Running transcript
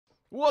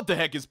What the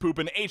heck is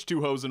poopin',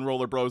 H2 hoes and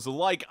roller bros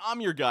alike? I'm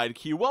your guide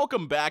Q.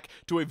 Welcome back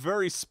to a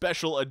very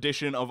special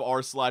edition of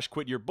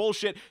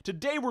r/quityourbullshit.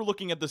 Today we're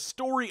looking at the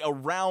story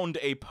around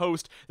a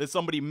post that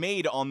somebody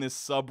made on this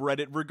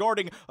subreddit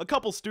regarding a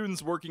couple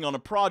students working on a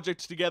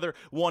project together.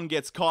 One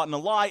gets caught in a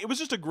lie. It was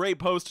just a great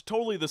post,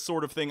 totally the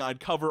sort of thing I'd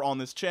cover on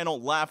this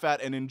channel, laugh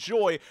at, and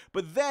enjoy.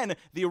 But then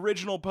the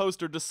original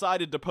poster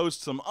decided to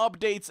post some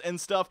updates and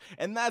stuff,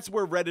 and that's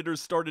where Redditors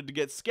started to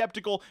get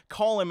skeptical,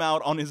 call him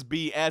out on his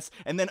BS,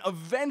 and then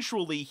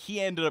eventually, he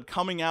ended up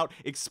coming out,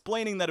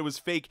 explaining that it was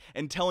fake,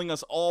 and telling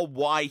us all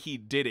why he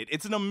did it.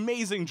 It's an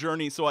amazing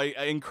journey, so I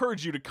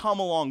encourage you to come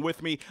along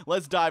with me.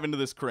 Let's dive into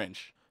this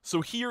cringe. So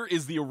here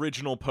is the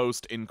original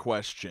post in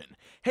question.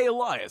 Hey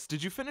Elias,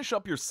 did you finish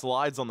up your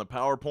slides on the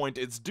PowerPoint?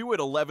 It's due at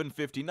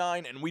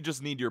 11:59 and we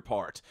just need your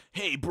part.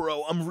 Hey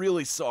bro, I'm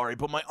really sorry,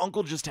 but my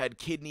uncle just had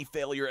kidney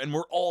failure and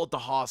we're all at the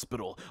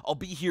hospital. I'll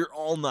be here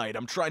all night.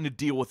 I'm trying to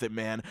deal with it,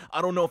 man.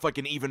 I don't know if I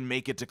can even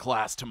make it to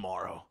class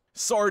tomorrow.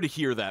 Sorry to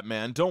hear that,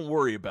 man. Don't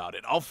worry about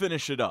it. I'll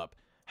finish it up.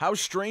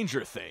 How's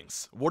Stranger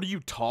Things? What are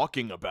you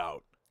talking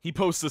about? He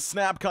posts a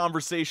snap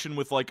conversation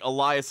with like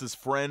Elias's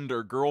friend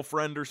or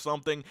girlfriend or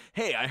something.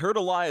 Hey, I heard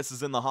Elias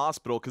is in the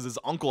hospital because his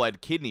uncle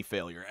had kidney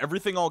failure.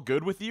 Everything all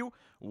good with you?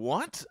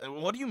 What?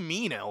 What do you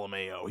mean,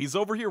 LMAO? He's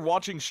over here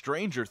watching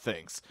Stranger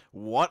Things.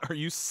 What? Are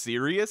you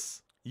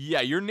serious? Yeah,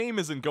 your name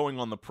isn't going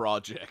on the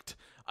project.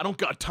 I don't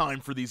got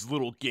time for these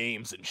little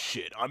games and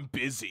shit. I'm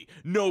busy.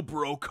 No,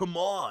 bro, come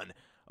on.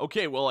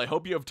 Okay, well, I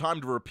hope you have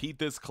time to repeat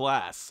this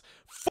class.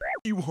 F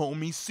you,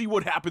 homie. See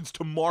what happens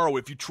tomorrow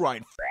if you try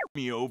and f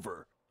me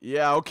over.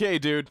 Yeah, okay,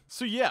 dude.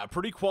 So yeah,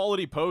 pretty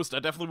quality post. I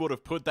definitely would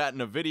have put that in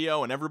a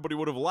video and everybody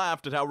would have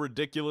laughed at how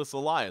ridiculous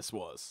Elias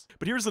was.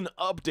 But here's an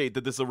update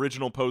that this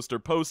original poster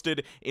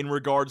posted in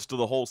regards to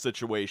the whole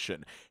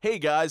situation. Hey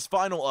guys,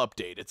 final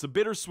update. It's a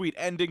bittersweet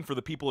ending for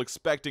the people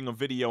expecting a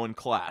video in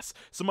class.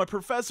 So my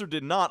professor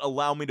did not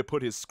allow me to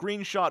put his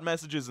screenshot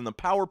messages in the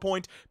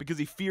PowerPoint because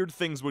he feared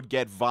things would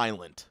get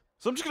violent.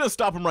 So I'm just gonna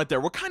stop him right there.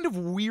 What kind of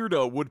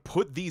weirdo would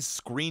put these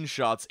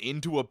screenshots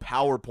into a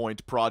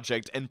PowerPoint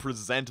project and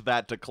present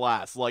that to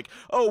class? Like,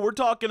 oh, we're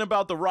talking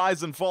about the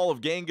rise and fall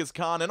of Genghis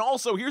Khan, and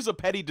also here's a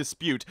petty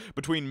dispute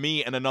between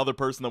me and another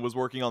person that was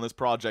working on this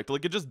project.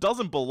 Like, it just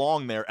doesn't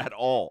belong there at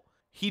all.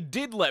 He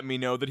did let me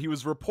know that he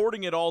was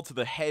reporting it all to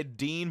the head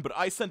dean, but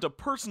I sent a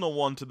personal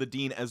one to the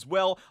dean as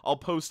well. I'll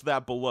post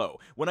that below.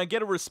 When I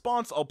get a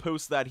response, I'll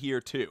post that here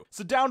too.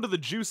 So down to the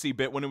juicy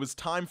bit when it was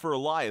time for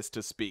Elias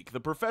to speak. The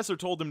professor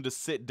told him to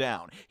sit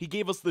down. He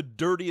gave us the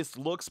dirtiest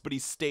looks, but he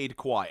stayed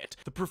quiet.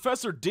 The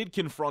professor did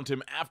confront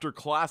him after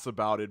class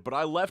about it, but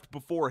I left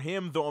before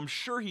him, though I'm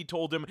sure he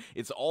told him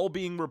it's all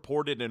being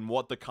reported and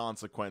what the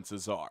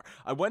consequences are.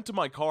 I went to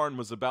my car and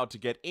was about to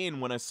get in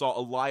when I saw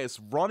Elias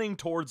running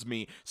towards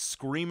me,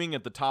 screaming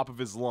at the top of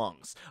his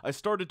lungs. I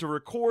started to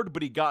record,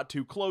 but he got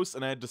too close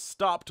and I had to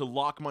stop to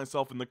lock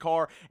myself in the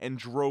car and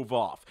drove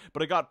off.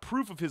 But I got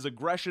proof of his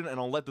aggression and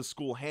I'll let the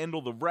school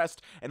handle the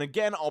rest, and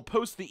again, I'll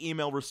post the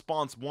email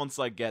response once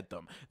I get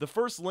them. The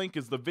first link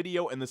is the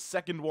video and the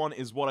second one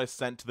is what I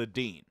sent to the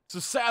dean.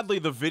 So sadly,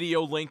 the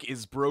video link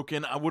is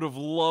broken. I would have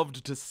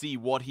loved to see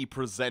what he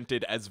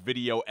presented as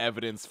video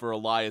evidence for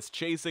Elias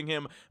chasing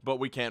him, but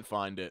we can't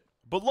find it.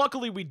 But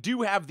luckily, we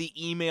do have the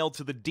email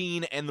to the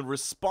dean and the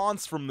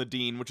response from the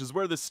dean, which is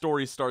where this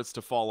story starts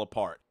to fall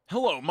apart.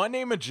 Hello, my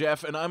name is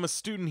Jeff, and I'm a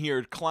student here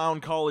at Clown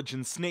College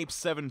in Snape's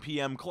 7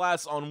 p.m.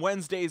 class on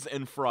Wednesdays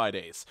and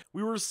Fridays.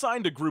 We were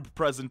assigned a group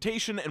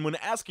presentation, and when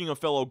asking a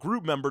fellow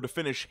group member to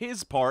finish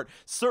his part,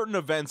 certain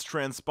events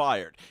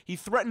transpired. He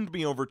threatened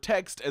me over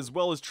text, as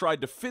well as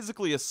tried to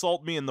physically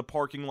assault me in the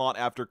parking lot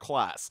after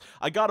class.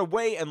 I got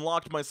away and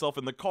locked myself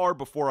in the car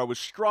before I was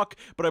struck,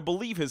 but I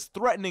believe his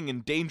threatening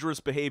and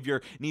dangerous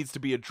behavior needs to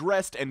be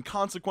addressed and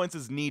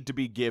consequences need to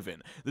be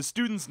given. The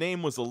student's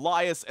name was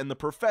Elias, and the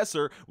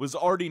professor was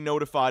already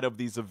notified of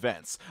these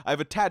events. I've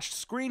attached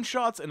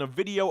screenshots and a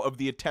video of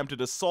the attempted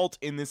assault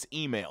in this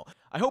email.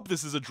 I hope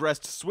this is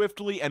addressed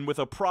swiftly and with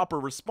a proper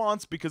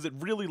response because it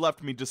really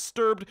left me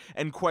disturbed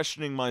and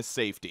questioning my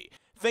safety.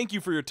 Thank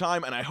you for your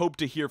time and I hope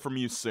to hear from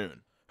you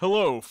soon.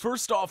 Hello,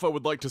 first off I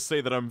would like to say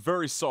that I'm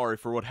very sorry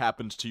for what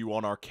happened to you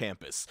on our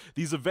campus.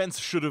 These events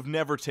should have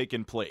never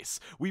taken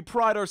place. We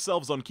pride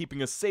ourselves on keeping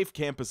a safe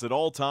campus at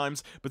all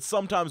times, but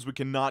sometimes we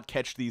cannot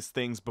catch these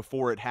things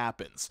before it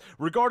happens.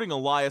 Regarding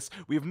Elias,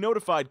 we have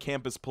notified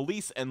campus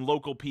police and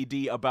local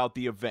PD about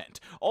the event.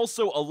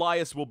 Also,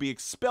 Elias will be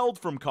expelled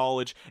from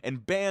college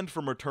and banned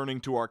from returning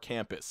to our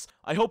campus.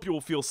 I hope you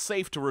will feel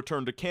safe to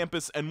return to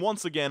campus, and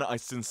once again, I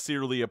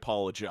sincerely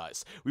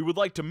apologize. We would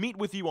like to meet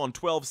with you on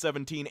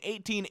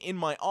 12/17/18 in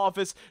my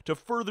office to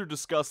further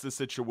discuss the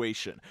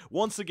situation.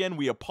 Once again,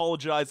 we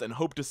apologize and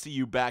hope to see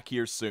you back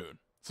here soon.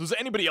 So is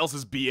anybody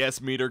else's BS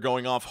meter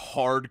going off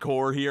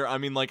hardcore here? I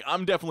mean, like,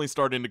 I'm definitely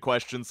starting to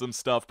question some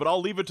stuff, but I'll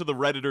leave it to the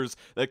Redditors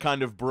that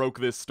kind of broke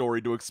this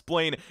story to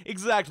explain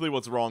exactly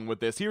what's wrong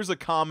with this. Here's a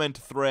comment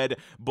thread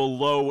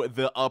below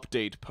the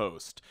update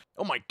post.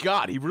 Oh my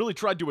god, he really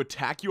tried to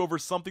attack you over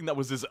something that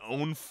was his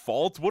own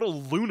fault? What a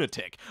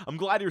lunatic. I'm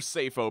glad you're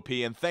safe, OP,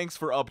 and thanks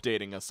for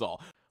updating us all.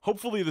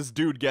 Hopefully this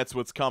dude gets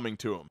what's coming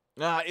to him.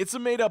 It's a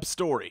made-up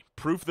story.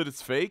 Proof that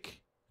it's fake?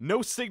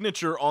 No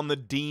signature on the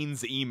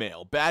dean's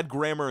email. Bad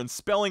grammar and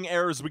spelling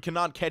errors. We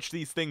cannot catch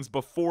these things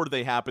before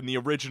they happen. The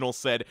original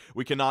said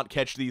we cannot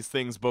catch these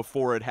things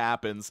before it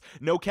happens.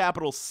 No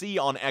capital C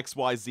on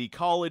XYZ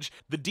College.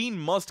 The dean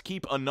must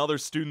keep another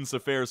student's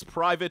affairs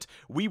private.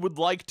 We would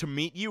like to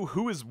meet you.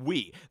 Who is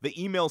we?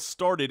 The email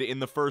started in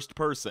the first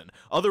person.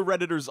 Other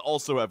Redditors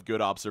also have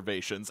good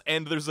observations.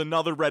 And there's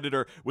another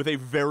Redditor with a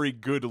very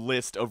good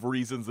list of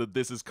reasons that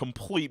this is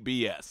complete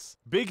BS.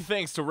 Big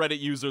thanks to Reddit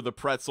user The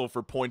Pretzel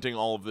for pointing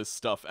all of this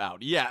stuff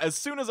out. Yeah, as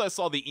soon as I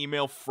saw the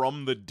email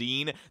from the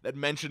dean that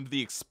mentioned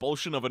the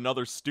expulsion of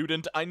another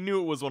student, I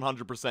knew it was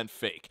 100%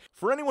 fake.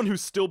 For anyone who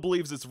still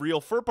believes it's real,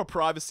 FERPA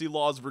privacy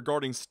laws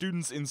regarding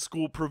students in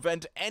school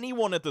prevent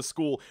anyone at the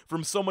school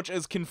from so much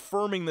as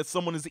confirming that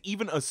someone is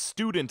even a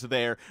student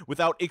there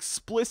without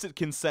explicit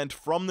consent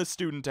from the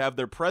student to have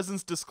their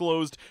presence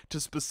disclosed to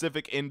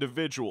specific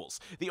individuals.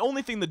 The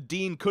only thing the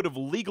dean could have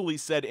legally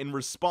said in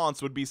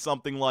response would be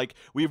something like,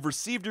 "We have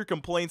received your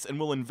complaints and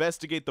will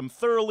investigate them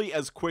thoroughly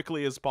as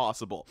quickly as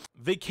possible."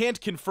 They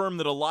can't confirm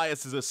that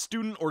Elias is a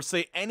student or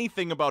say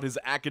anything about his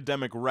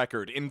academic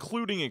record,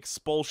 including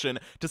expulsion,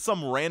 to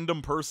some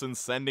random person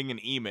sending an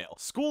email.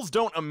 Schools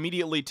don't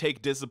immediately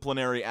take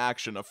disciplinary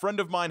action. A friend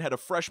of mine had a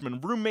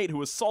freshman roommate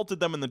who assaulted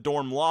them in the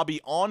dorm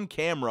lobby on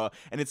camera,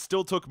 and it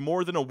still took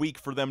more than a week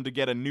for them to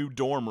get a new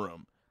dorm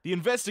room. The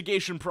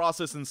investigation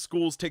process in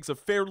schools takes a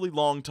fairly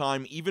long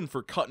time, even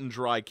for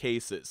cut-and-dry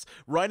cases.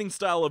 Writing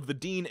style of the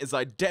dean is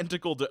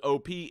identical to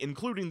OP,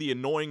 including the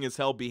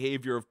annoying-as-hell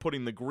behavior of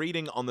putting the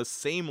grading on the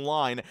same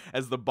line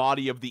as the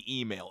body of the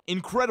email.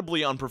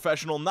 Incredibly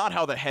unprofessional, not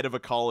how the head of a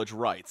college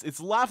writes.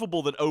 It's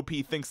laughable that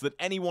OP thinks that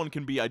anyone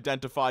can be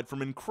identified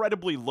from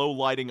incredibly low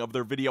lighting of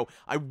their video.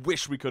 I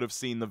wish we could have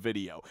seen the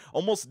video.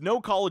 Almost no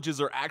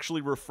colleges are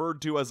actually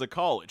referred to as a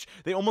college.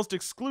 They almost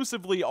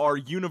exclusively are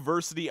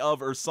University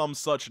of or some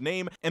such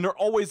name, and are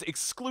always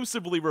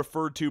exclusively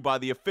referred to by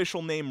the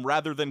official name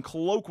rather than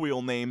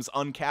colloquial names,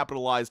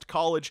 uncapitalized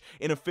college,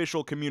 in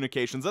official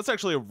communications. That's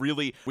actually a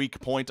really weak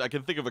point. I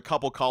can think of a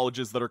couple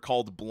colleges that are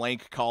called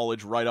blank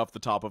college right off the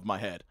top of my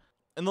head.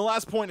 And the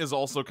last point is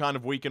also kind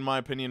of weak in my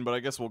opinion, but I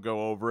guess we'll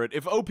go over it.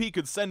 If OP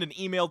could send an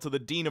email to the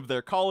dean of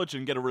their college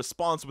and get a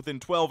response within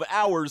 12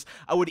 hours,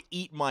 I would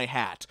eat my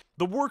hat.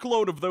 The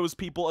workload of those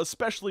people,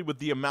 especially with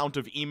the amount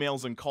of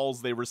emails and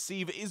calls they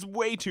receive, is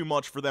way too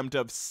much for them to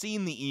have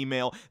seen the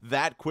email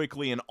that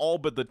quickly in all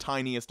but the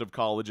tiniest of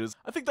colleges.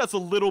 I think that's a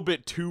little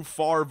bit too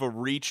far of a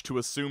reach to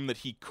assume that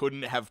he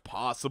couldn't have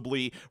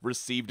possibly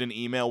received an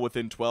email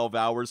within 12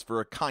 hours for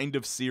a kind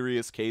of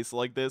serious case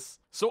like this.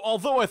 So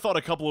although I thought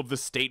a couple of the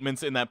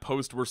statements in that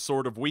post were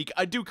sort of weak,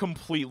 I do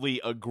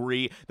completely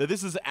agree that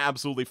this is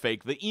absolutely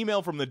fake. The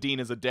email from the dean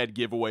is a dead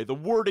giveaway. The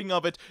wording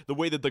of it, the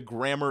way that the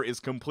grammar is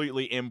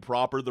completely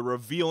improper, the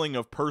revealing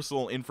of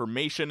personal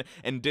information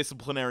and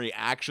disciplinary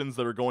actions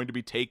that are going to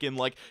be taken,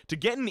 like to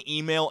get an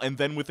email and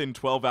then within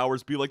 12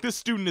 hours be like, this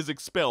student is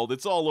expelled,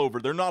 it's all over,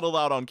 they're not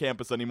allowed on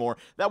campus anymore,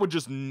 that would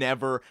just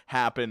never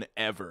happen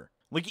ever.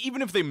 Like,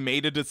 even if they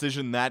made a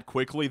decision that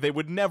quickly, they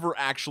would never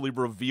actually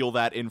reveal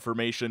that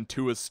information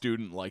to a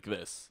student like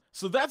this.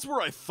 So that's where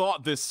I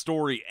thought this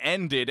story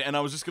ended, and I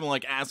was just gonna,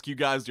 like, ask you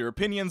guys your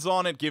opinions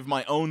on it, give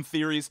my own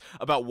theories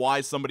about why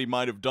somebody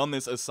might have done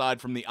this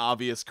aside from the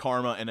obvious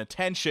karma and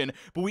attention,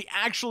 but we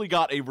actually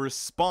got a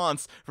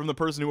response from the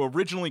person who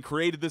originally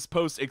created this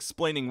post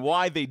explaining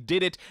why they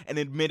did it and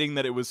admitting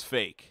that it was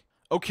fake.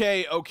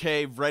 Okay,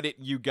 Reddit,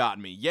 you got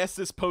me. Yes,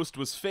 this post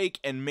was fake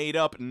and made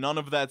up, none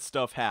of that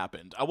stuff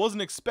happened. I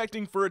wasn't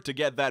expecting for it to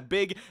get that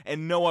big,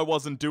 and no, I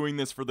wasn't doing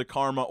this for the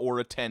karma or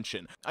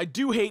attention. I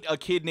do hate a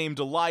kid named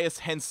Elias,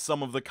 hence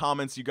some of the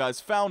comments you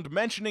guys found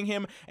mentioning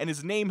him, and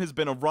his name has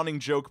been a running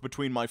joke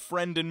between my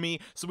friend and me,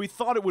 so we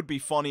thought it would be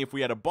funny if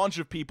we had a bunch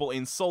of people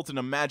insult an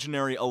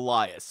imaginary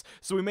Elias.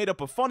 So we made up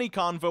a funny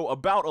convo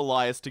about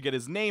Elias to get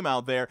his name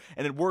out there,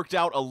 and it worked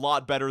out a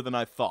lot better than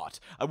I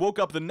thought. I woke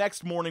up the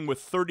next morning with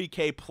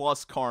 30k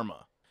plus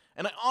karma.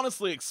 And I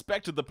honestly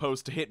expected the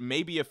post to hit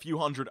maybe a few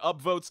hundred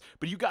upvotes,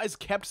 but you guys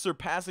kept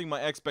surpassing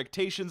my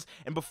expectations,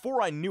 and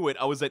before I knew it,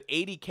 I was at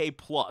 80k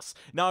plus.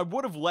 Now, I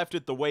would have left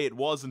it the way it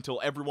was until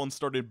everyone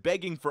started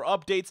begging for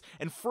updates,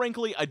 and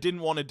frankly, I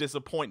didn't want to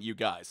disappoint you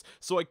guys.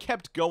 So I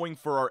kept going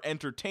for our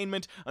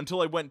entertainment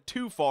until I went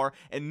too far,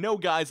 and no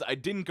guys, I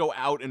didn't go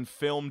out and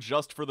film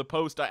just for the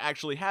post. I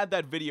actually had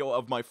that video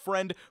of my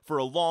friend for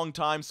a long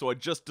time, so I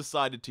just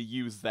decided to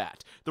use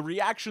that. The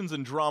reactions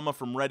and drama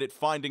from Reddit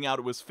finding out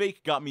it was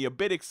fake got me me a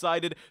bit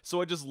excited,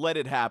 so I just let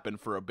it happen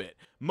for a bit.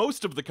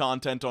 Most of the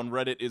content on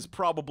Reddit is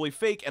probably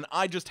fake, and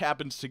I just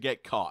happened to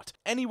get caught.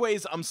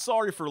 Anyways, I'm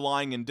sorry for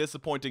lying and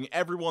disappointing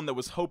everyone that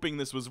was hoping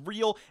this was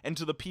real, and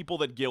to the people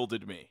that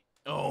gilded me.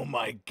 Oh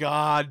my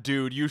god,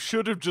 dude, you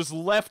should have just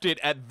left it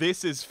at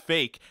 "this is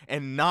fake"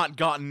 and not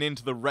gotten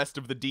into the rest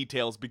of the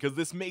details, because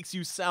this makes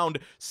you sound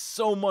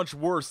so much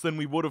worse than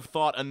we would have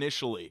thought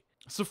initially.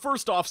 So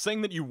first off,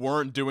 saying that you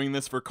weren't doing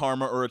this for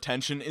karma or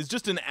attention is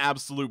just an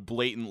absolute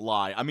blatant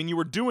lie. I mean, you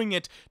were doing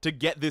it to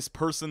get this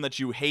person that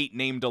you hate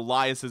named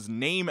Elias's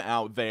name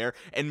out there,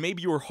 and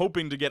maybe you were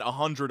hoping to get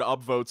 100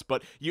 upvotes,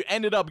 but you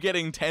ended up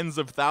getting tens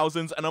of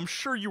thousands, and I'm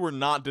sure you were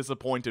not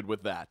disappointed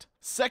with that.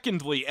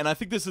 Secondly, and I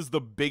think this is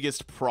the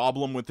biggest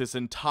problem with this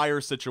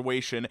entire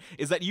situation,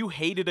 is that you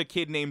hated a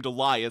kid named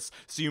Elias,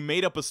 so you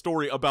made up a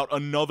story about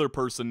another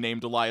person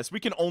named Elias.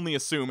 We can only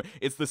assume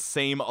it's the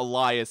same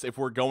Elias if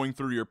we're going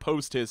through your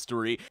post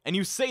history, and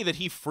you say that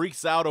he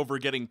freaks out over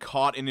getting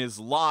caught in his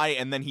lie,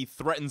 and then he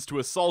threatens to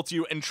assault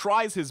you and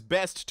tries his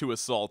best to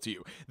assault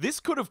you. This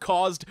could have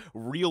caused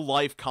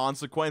real-life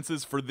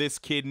consequences for this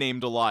kid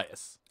named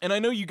Elias. And I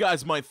know you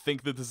guys might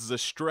think that this is a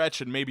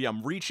stretch and maybe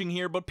I'm reaching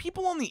here, but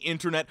people on the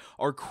internet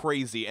are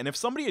crazy, and if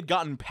somebody had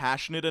gotten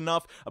passionate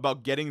enough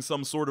about getting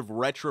some sort of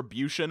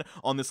retribution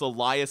on this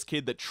Elias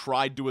kid that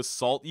tried to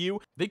assault you,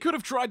 they could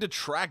have tried to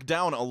track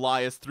down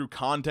Elias through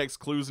context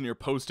clues in your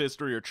post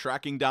history or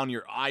tracking down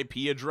your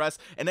IP address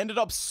and ended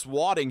up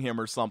swatting him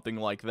or something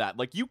like that.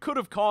 Like, you could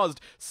have caused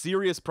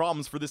serious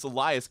problems for this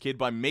Elias kid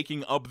by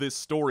making up this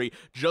story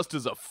just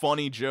as a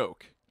funny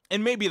joke.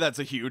 And maybe that's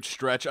a huge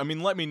stretch, I mean,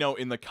 let me know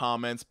in the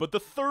comments, but the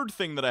third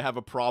thing that I have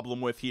a problem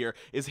with here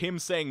is him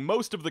saying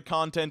most of the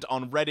content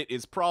on Reddit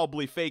is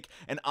probably fake,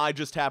 and I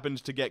just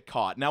happened to get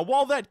caught. Now,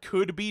 while that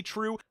could be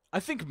true, I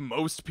think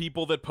most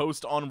people that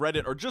post on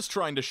Reddit are just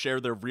trying to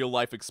share their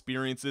real-life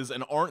experiences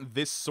and aren't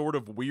this sort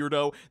of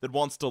weirdo that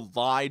wants to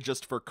lie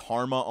just for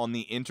karma on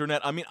the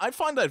internet. I mean, I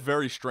find that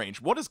very strange.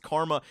 What does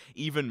karma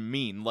even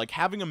mean? Like,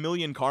 having a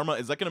million karma,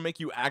 is that gonna make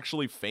you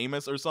actually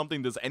famous or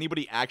something? Does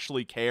anybody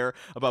actually care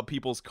about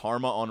people's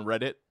karma on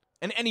Reddit?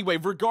 And anyway,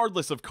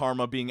 regardless of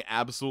karma being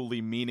absolutely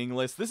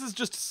meaningless, this is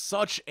just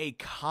such a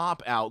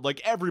cop-out.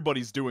 Like,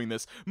 everybody's doing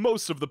this.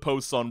 Most of the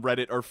posts on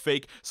Reddit are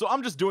fake, so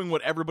I'm just doing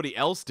what everybody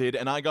else did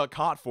and I got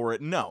caught for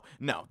it. No,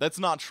 that's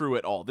not true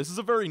at all. This is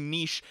a very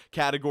niche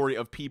category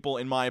of people,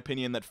 in my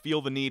opinion, that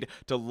feel the need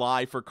to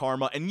lie for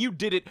karma, and you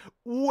did it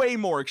way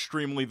more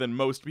extremely than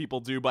most people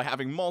do by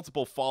having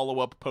multiple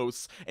follow-up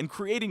posts and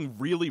creating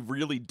really,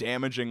 really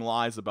damaging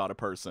lies about a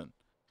person.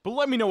 But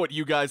let me know what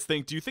you guys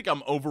think. Do you think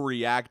I'm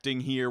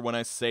overreacting here when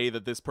I say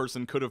that this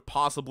person could have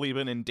possibly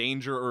been in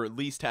danger or at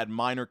least had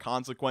minor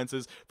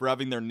consequences for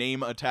having their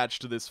name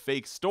attached to this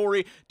fake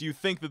story? Do you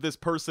think that this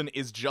person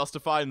is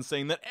justified in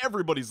saying that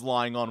everybody's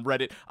lying on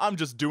Reddit? I'm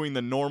just doing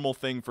the normal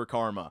thing for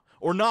karma.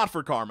 Or not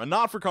for karma,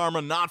 not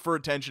for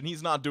attention.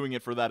 He's not doing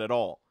it for that at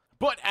all.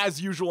 But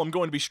as usual, I'm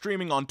going to be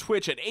streaming on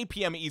Twitch at 8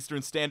 p.m.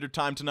 Eastern Standard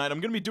Time tonight. I'm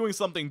going to be doing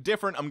something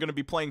different. I'm going to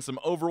be playing some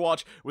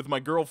Overwatch with my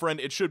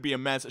girlfriend. It should be a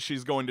mess.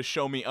 She's going to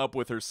show me up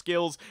with her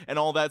skills and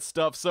all that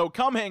stuff. So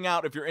come hang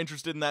out if you're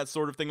interested in that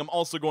sort of thing. I'm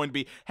also going to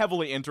be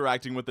heavily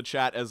interacting with the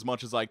chat as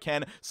much as I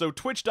can. So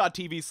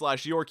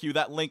twitch.tv/yourq,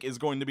 that link is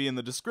going to be in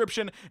the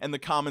description and the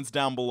comments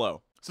down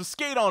below. So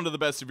skate on to the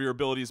best of your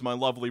abilities, my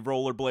lovely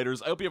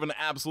rollerbladers. I hope you have an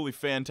absolutely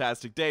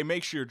fantastic day.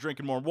 Make sure you're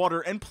drinking more water,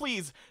 and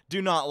please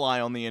do not lie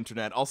on the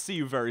internet. I'll see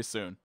you very soon.